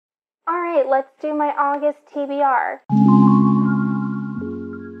All right, let's do my August TBR.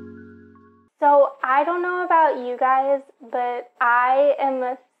 So I don't know about you guys, but I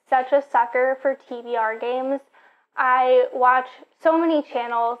am such a sucker for TBR games. I watch so many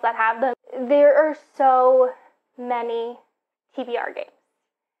channels that have them. There are so many TBR games.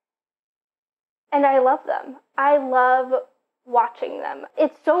 And I love them. I love watching them.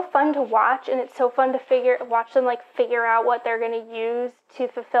 It's so fun to watch, and it's so fun to watch them figure out what they're going to use to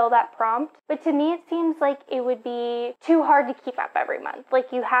fulfill that prompt. But to me, it seems like it would be too hard to keep up every month.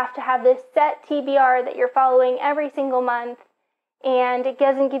 Like, you have to have this set TBR that you're following every single month, and it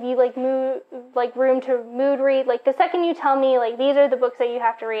doesn't give you room to mood read. Like, the second you tell me these are the books that you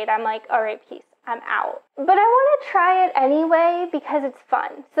have to read, I'm like, all right, peace, I'm out. But I want to try it anyway because it's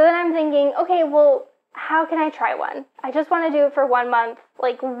fun. So then I'm thinking, okay, well, how can I try one? I just want to do it for 1 month.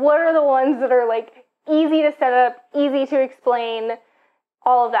 What are the ones that are easy to set up, easy to explain,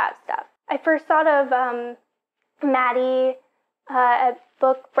 all of that stuff. I first thought of Maddie, a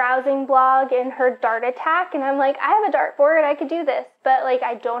book browsing blog, and her dart attack, and I'm like, I have a dartboard, I could do this, but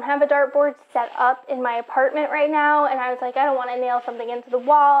I don't have a dartboard set up in my apartment right now, and I was like, I don't want to nail something into the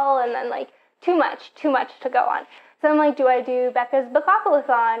wall, and then too much to go on. So I'm like, do I do Becca's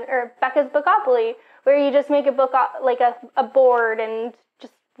Bookopoly-thon or Becca's Bookopoly, where you just make a book a board and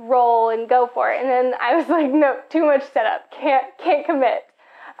just roll and go for it? And then I was like, no, too much setup, can't commit.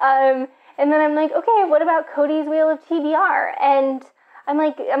 And then I'm like, okay, what about Cody's Wheel of TBR? And I'm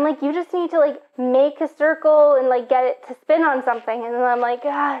like, you just need to make a circle and get it to spin on something. And then I'm like,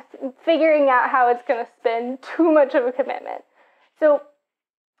 figuring out how it's gonna spin, too much of a commitment. So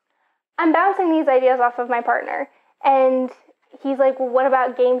I'm bouncing these ideas off of my partner, and he's like, well, what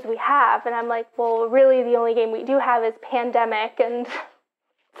about games we have? And I'm like, well, really the only game we do have is Pandemic, and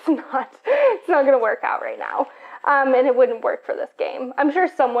it's not going to work out right now. And it wouldn't work for this game. I'm sure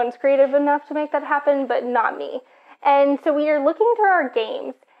someone's creative enough to make that happen, but not me. And so we are looking through our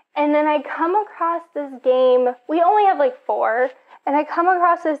games, and then I come across this game. We only have 4, and I come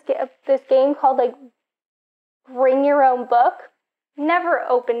across this game called Bring Your Own Book. Never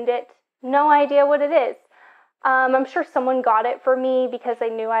opened it. No idea what it is. I'm sure someone got it for me because they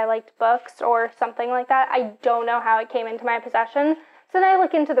knew I liked books or something like that. I don't know how it came into my possession. So then I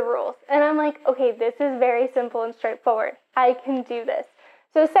look into the rules, and I'm like, okay, this is very simple and straightforward. I can do this.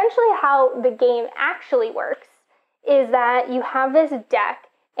 So essentially how the game actually works is that you have this deck,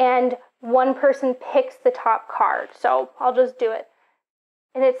 and one person picks the top card. So I'll just do it.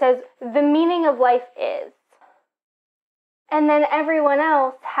 And it says, the meaning of life is. And then everyone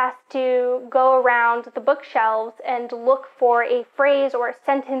else has to go around the bookshelves and look for a phrase or a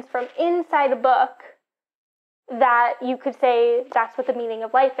sentence from inside a book that you could say that's what the meaning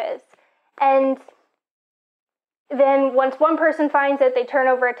of life is. And then once one person finds it, they turn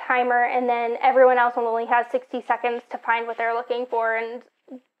over a timer, and then everyone else only has 60 seconds to find what they're looking for, and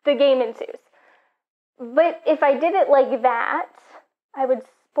the game ensues. But if I did it like that, I would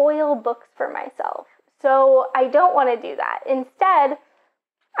spoil books for myself. So I don't want to do that. Instead,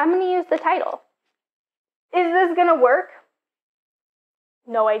 I'm going to use the title. Is this going to work?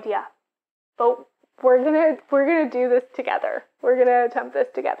 No idea. But we're going to do this together. We're going to attempt this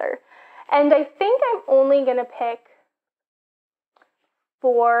together. And I think I'm only going to pick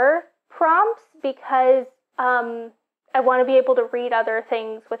 4 prompts because I want to be able to read other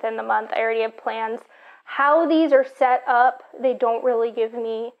things within the month. I already have plans. How these are set up, they don't really give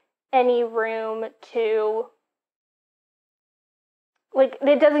me any room to,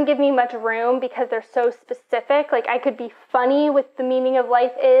 it doesn't give me much room because they're so specific. I could be funny with the meaning of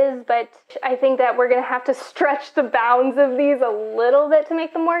life is, but I think that we're going to have to stretch the bounds of these a little bit to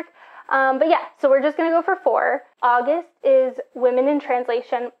make them work. But yeah, so we're just going to go for 4. August is Women in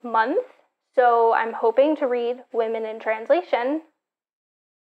Translation month, so I'm hoping to read Women in Translation.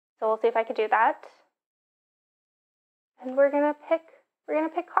 So we'll see if I could do that. And we're going to pick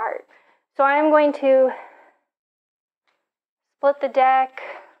cards. So I'm going to split the deck.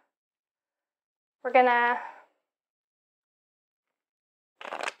 We're gonna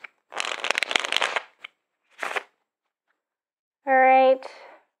all right.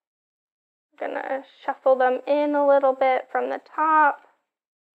 I'm gonna shuffle them in a little bit from the top.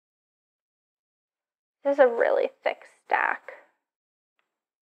 This is a really thick stack.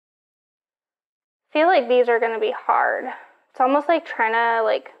 I feel like these are gonna be hard. It's almost like trying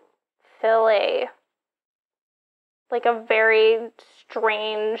to fill a very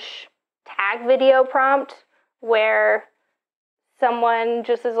strange tag video prompt where someone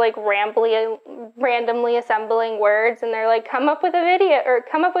just is randomly assembling words, and they're like, come up with a video or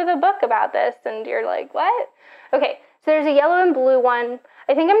come up with a book about this, and you're like, what? Okay, so there's a yellow and blue one.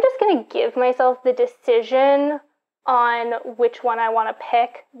 I think I'm just going to give myself the decision on which one I want to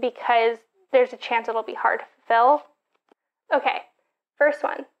pick because there's a chance it'll be hard to fulfill. Okay, first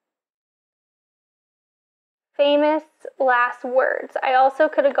one. Famous last words. I also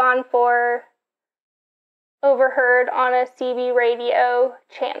could have gone for overheard on a CB radio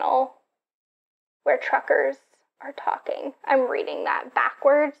channel where truckers are talking. I'm reading that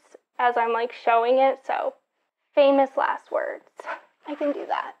backwards as I'm like showing it, so famous last words. I can do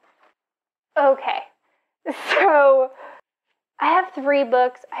that. Okay, so I have 3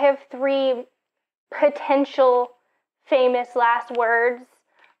 books. I have 3 potential famous last words.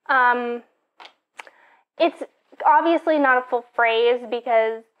 It's obviously not a full phrase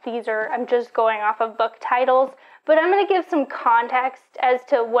because I'm just going off of book titles, but I'm going to give some context as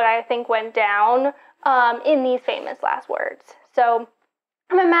to what I think went down in these famous last words. So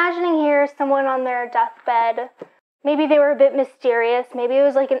I'm imagining here someone on their deathbed. Maybe they were a bit mysterious. Maybe it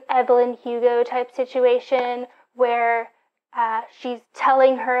was like an Evelyn Hugo type situation where she's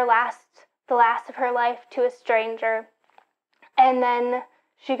telling the last of her life to a stranger. And then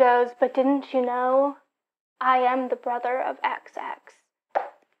she goes, "But didn't you know I am the brother of XX?"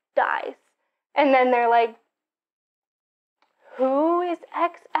 Dies. And then they're like, who is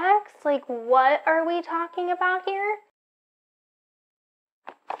XX? Like, what are we talking about here?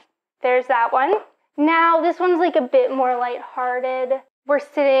 There's that one. Now, this one's like a bit more lighthearted. We're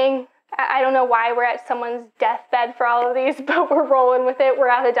sitting, I don't know why we're at someone's deathbed for all of these, but we're rolling with it. We're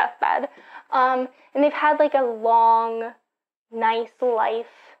at a deathbed. And they've had like a long, nice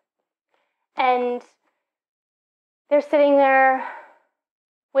life. And they're sitting there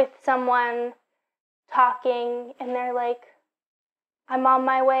with someone talking, and they're like, "I'm on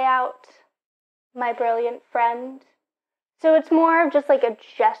my way out, my brilliant friend." So it's more of just like a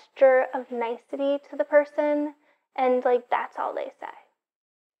gesture of nicety to the person, and like that's all they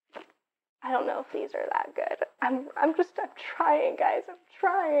say. I don't know if these are that good. I'm trying, guys. I'm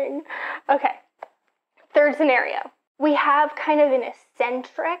trying. Okay. Third scenario. We have kind of an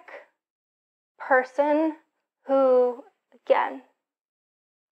eccentric person who, again,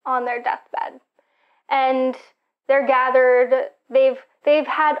 on their deathbed, and they're gathered. They've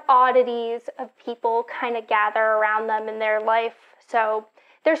had oddities of people kind of gather around them in their life. So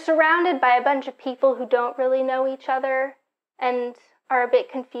they're surrounded by a bunch of people who don't really know each other and are a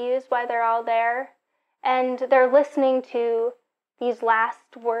bit confused why they're all there. And they're listening to these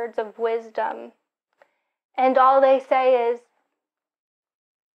last words of wisdom. And all they say is,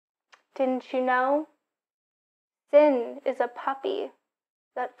 "Didn't you know? Sin is a puppy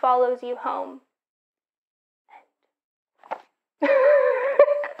that follows you home."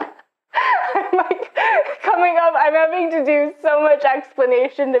 I'm like coming up, I'm having to do so much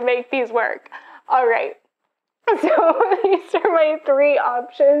explanation to make these work. All right. So these are my 3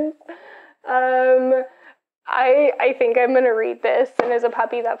 options. I think I'm going to read this, "Sin is a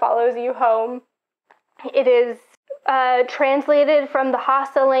puppy that follows you home." It is translated from the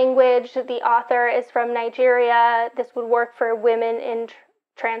Hausa language. The author is from Nigeria. This would work for Women in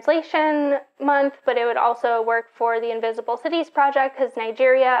Translation Month, but it would also work for the Invisible Cities Project because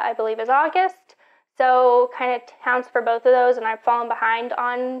Nigeria, I believe, is August. So kind of counts for both of those, and I've fallen behind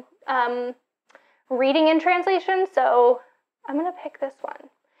on reading in translation, so I'm going to pick this one.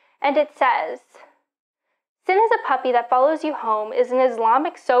 And it says, "Sin is a Puppy That Follows You Home" is an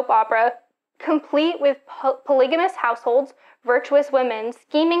Islamic soap opera complete with polygamous households, virtuous women,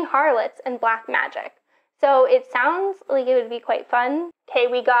 scheming harlots, and black magic. So it sounds like it would be quite fun. Okay,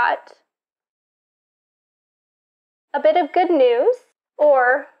 we got a bit of good news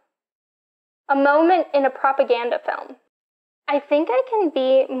or a moment in a propaganda film. I think I can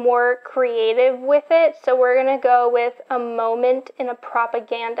be more creative with it, so we're going to go with a moment in a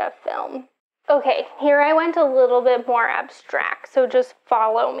propaganda film. Okay, here I went a little bit more abstract, so just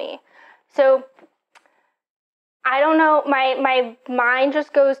follow me. So I don't know, my mind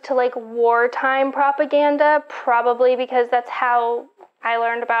just goes to like wartime propaganda, probably because that's how I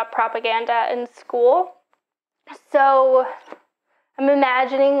learned about propaganda in school. So I'm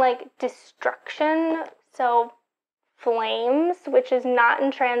imagining like destruction, so flames, which is not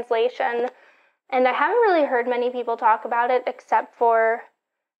in translation. And I haven't really heard many people talk about it except for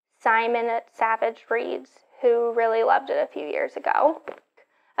Simon at Savage Reads, who really loved it a few years ago.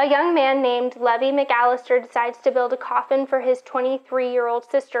 A young man named Levi McAllister decides to build a coffin for his 23-year-old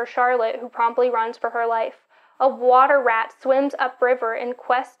sister, Charlotte, who promptly runs for her life. A water rat swims upriver in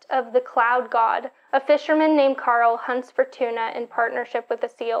quest of the cloud god. A fisherman named Carl hunts for tuna in partnership with a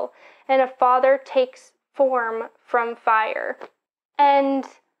seal. And a father takes form from fire. And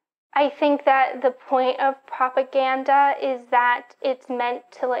I think that the point of propaganda is that it's meant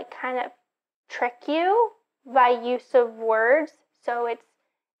to like kind of trick you by use of words. So it's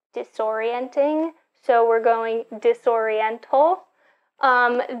disorienting. So we're going disoriental.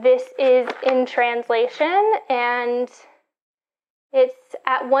 This is in translation, and it's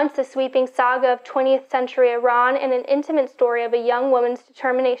at once a sweeping saga of 20th century Iran and an intimate story of a young woman's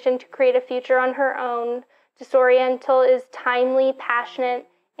determination to create a future on her own. Disoriental is timely, passionate,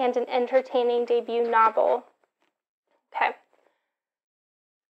 and an entertaining debut novel. Okay.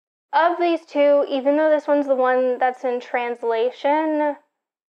 Of these two, even though this one's the one that's in translation,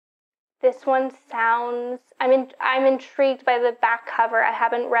 this one sounds, I'm intrigued by the back cover. I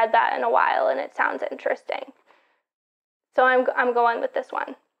haven't read that in a while, and it sounds interesting. So I'm going with this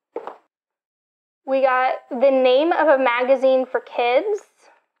one. We got the name of a magazine for kids,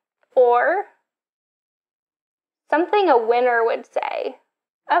 or something a winner would say.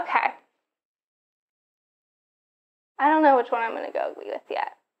 Okay. I don't know which one I'm gonna go with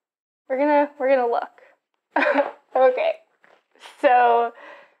yet. We're gonna look. Okay. So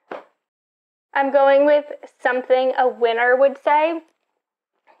I'm going with something a winner would say.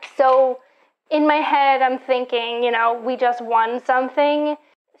 So in my head, I'm thinking, we just won something.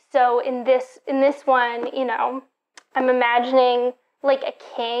 So in this one, I'm imagining like a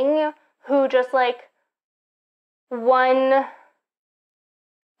king who just like won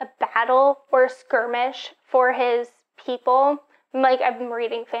a battle or a skirmish for his people. I'm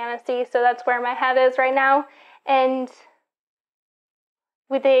reading fantasy, so that's where my head is right now. And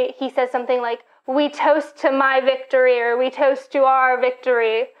he says something like, "We toast to my victory," or "We toast to our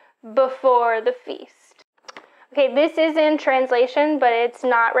victory before the feast." Okay, this is in translation, but it's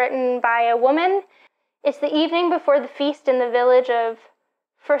not written by a woman. It's the evening before the feast in the village of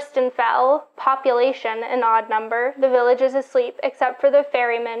Fürstenfell, population an odd number. The village is asleep, except for the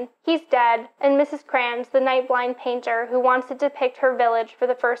ferryman. He's dead, and Mrs. Kranz, the night-blind painter, who wants to depict her village for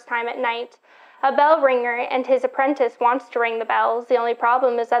the first time at night. A bell ringer and his apprentice wants to ring the bells. The only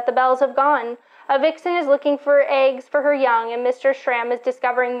problem is that the bells have gone. A vixen is looking for eggs for her young, and Mr. Schramm is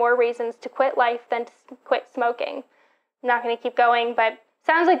discovering more reasons to quit life than to quit smoking. I'm not going to keep going, but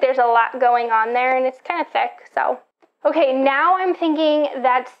sounds like there's a lot going on there, and it's kind of thick, so. Okay, now I'm thinking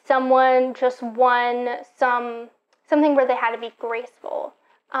that someone just won something where they had to be graceful.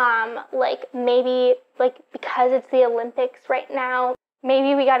 Maybe because it's the Olympics right now,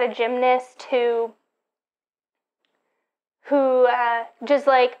 maybe we got a gymnast who just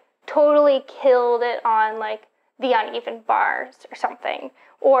totally killed it on the uneven bars or something,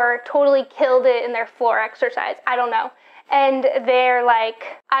 or totally killed it in their floor exercise. I don't know. And they're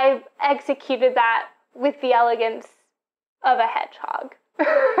I've executed that with the elegance of a hedgehog.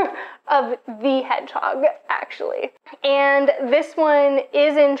 Of the hedgehog, actually. And this one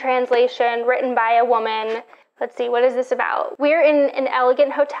is in translation, written by a woman. Let's see, what is this about? We're in an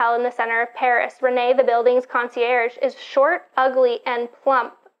elegant hotel in the center of Paris. Renee, the building's concierge, is short, ugly, and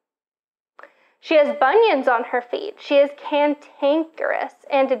plump. She has bunions on her feet. She is cantankerous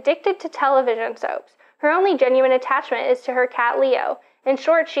and addicted to television soaps. Her only genuine attachment is to her cat Leo. In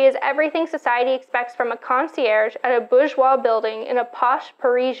short, she is everything society expects from a concierge at a bourgeois building in a posh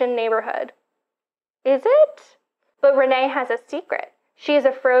Parisian neighborhood. Is it? But Renee has a secret. She is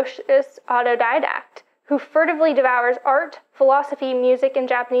a ferocious autodidact who furtively devours art, philosophy, music, and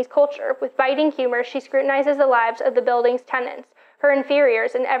Japanese culture. With biting humor, she scrutinizes the lives of the building's tenants, her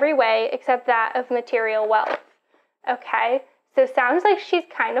inferiors in every way except that of material wealth. Okay, so sounds like she's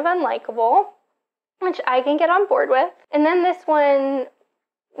kind of unlikable, which I can get on board with. And then this one,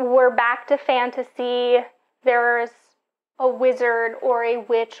 we're back to fantasy. There's a wizard or a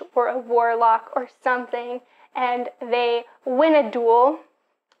witch or a warlock or something, and they win a duel,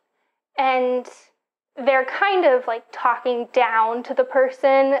 and they're kind of talking down to the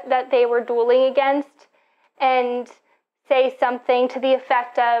person that they were dueling against, and say something to the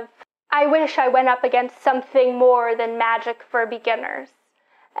effect of, "I wish I went up against something more than magic for beginners."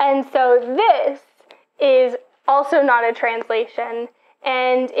 And so this is also not a translation,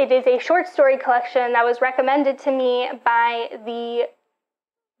 and it is a short story collection that was recommended to me by the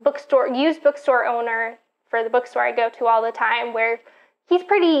used bookstore owner for the bookstore I go to all the time, where he's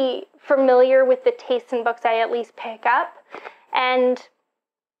pretty familiar with the tastes in books I at least pick up. And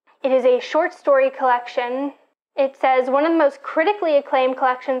it is a short story collection. It says, one of the most critically acclaimed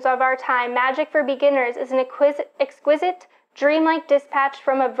collections of our time, Magic for Beginners is an exquisite, dreamlike dispatch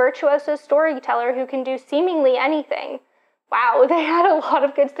from a virtuoso storyteller who can do seemingly anything. Wow, they had a lot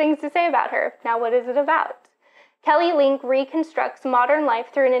of good things to say about her. Now what is it about? Kelly Link reconstructs modern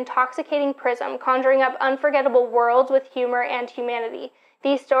life through an intoxicating prism, conjuring up unforgettable worlds with humor and humanity.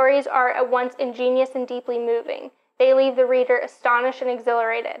 These stories are at once ingenious and deeply moving. They leave the reader astonished and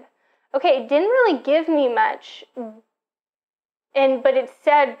exhilarated. Okay, it didn't really give me much, but it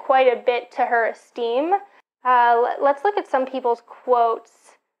said quite a bit to her esteem. Let's look at some people's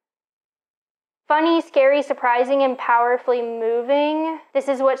quotes. Funny, scary, surprising, and powerfully moving. This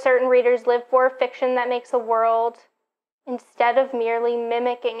is what certain readers live for, fiction that makes a world instead of merely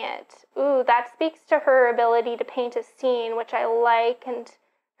mimicking it. Ooh, that speaks to her ability to paint a scene, which I like, and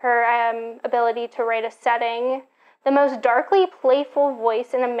her ability to write a setting. The most darkly playful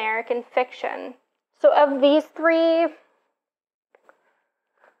voice in American fiction. So of these three, I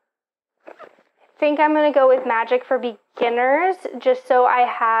think I'm going to go with Magic for Beginners, just so I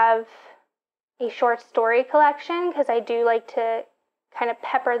have a short story collection, because I do like to kind of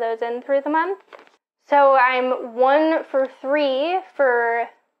pepper those in through the month. So I'm 1 for 3 for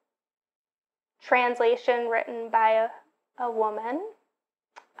translation written by a woman.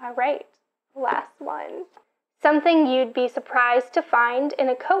 All right, last one. Something you'd be surprised to find in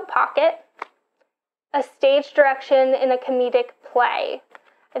a coat pocket. A stage direction in a comedic play.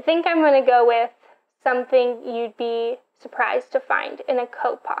 I think I'm going to go with something you'd be surprised to find in a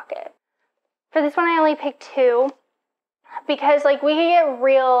coat pocket. For this one, I only picked 2 because, like, we could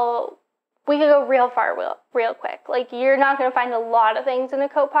go real far real quick. Like, you're not going to find a lot of things in a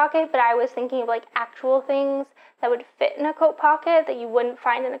coat pocket, but I was thinking of, like, actual things that would fit in a coat pocket that you wouldn't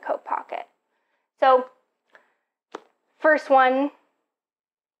find in a coat pocket. So, first one,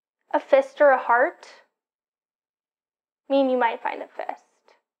 a fist or a heart. I mean, you might find a fist.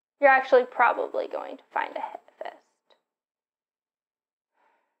 You're actually probably going to find a fist.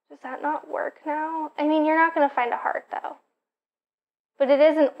 Does that not work now? I mean, you're not going to find a heart, though. But it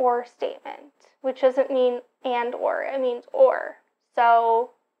is an or statement, which doesn't mean and or. It means or. So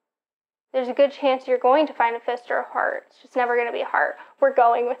there's a good chance you're going to find a fist or a heart. It's just never going to be a heart. We're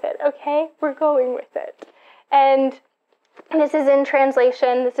going with it, okay? We're going with it. And this is in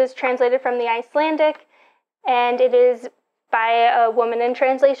translation. This is translated from the Icelandic, and it is by a woman in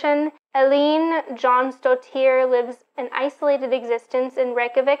translation. Elín Jónsdóttir lives an isolated existence in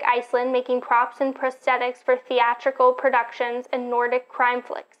Reykjavik, Iceland, making props and prosthetics for theatrical productions and Nordic crime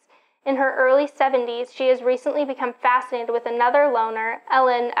flicks. In her early 70s, she has recently become fascinated with another loner,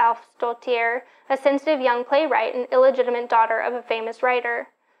 Ellen Alfsdóttir, a sensitive young playwright and illegitimate daughter of a famous writer.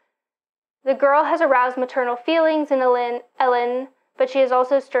 The girl has aroused maternal feelings in Ellen, but she has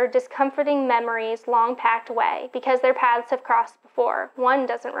also stirred discomforting memories long packed away because their paths have crossed before. One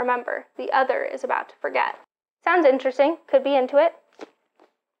doesn't remember, the other is about to forget. Sounds interesting, could be into it.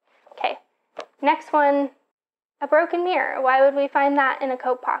 Okay, next one, a broken mirror. Why would we find that in a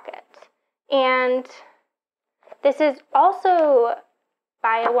coat pocket? And this is also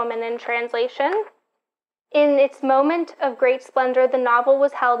by a woman in translation. In its moment of great splendor, the novel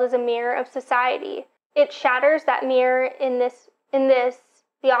was held as a mirror of society. It shatters that mirror in this,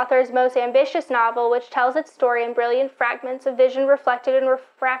 the author's most ambitious novel, which tells its story in brilliant fragments of vision reflected and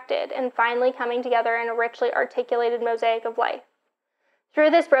refracted, and finally coming together in a richly articulated mosaic of life.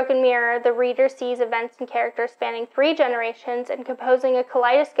 Through this broken mirror, the reader sees events and characters spanning 3 generations and composing a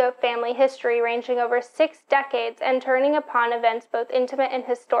kaleidoscope family history ranging over 6 decades and turning upon events both intimate and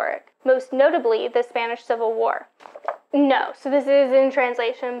historic, most notably the Spanish Civil War. No, so this is in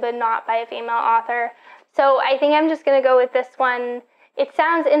translation, but not by a female author. So I think I'm just going to go with this one. It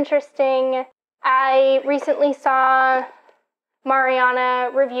sounds interesting. I recently saw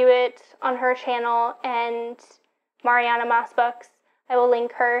Mariana review it on her channel, and Mariana Moss Books. I will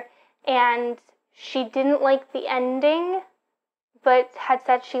link her, and she didn't like the ending, but had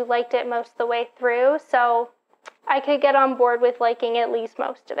said she liked it most of the way through, so I could get on board with liking at least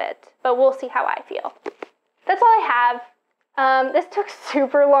most of it, but we'll see how I feel. That's all I have. This took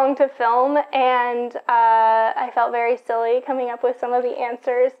super long to film, and I felt very silly coming up with some of the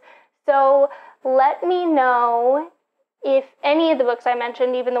answers, so let me know if any of the books I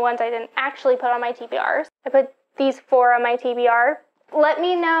mentioned, even the ones I didn't actually put on my TBRs, I put these 4 on my TBR. Let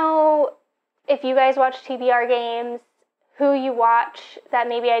me know if you guys watch TBR Games, who you watch that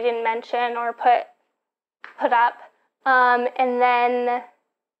maybe I didn't mention or put up. And then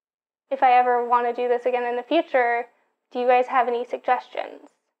if I ever want to do this again in the future, do you guys have any suggestions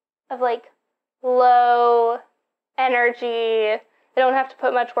of like low energy, they don't have to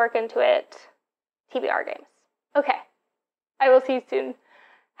put much work into it, TBR Games? Okay, I will see you soon.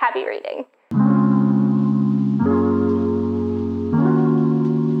 Happy reading.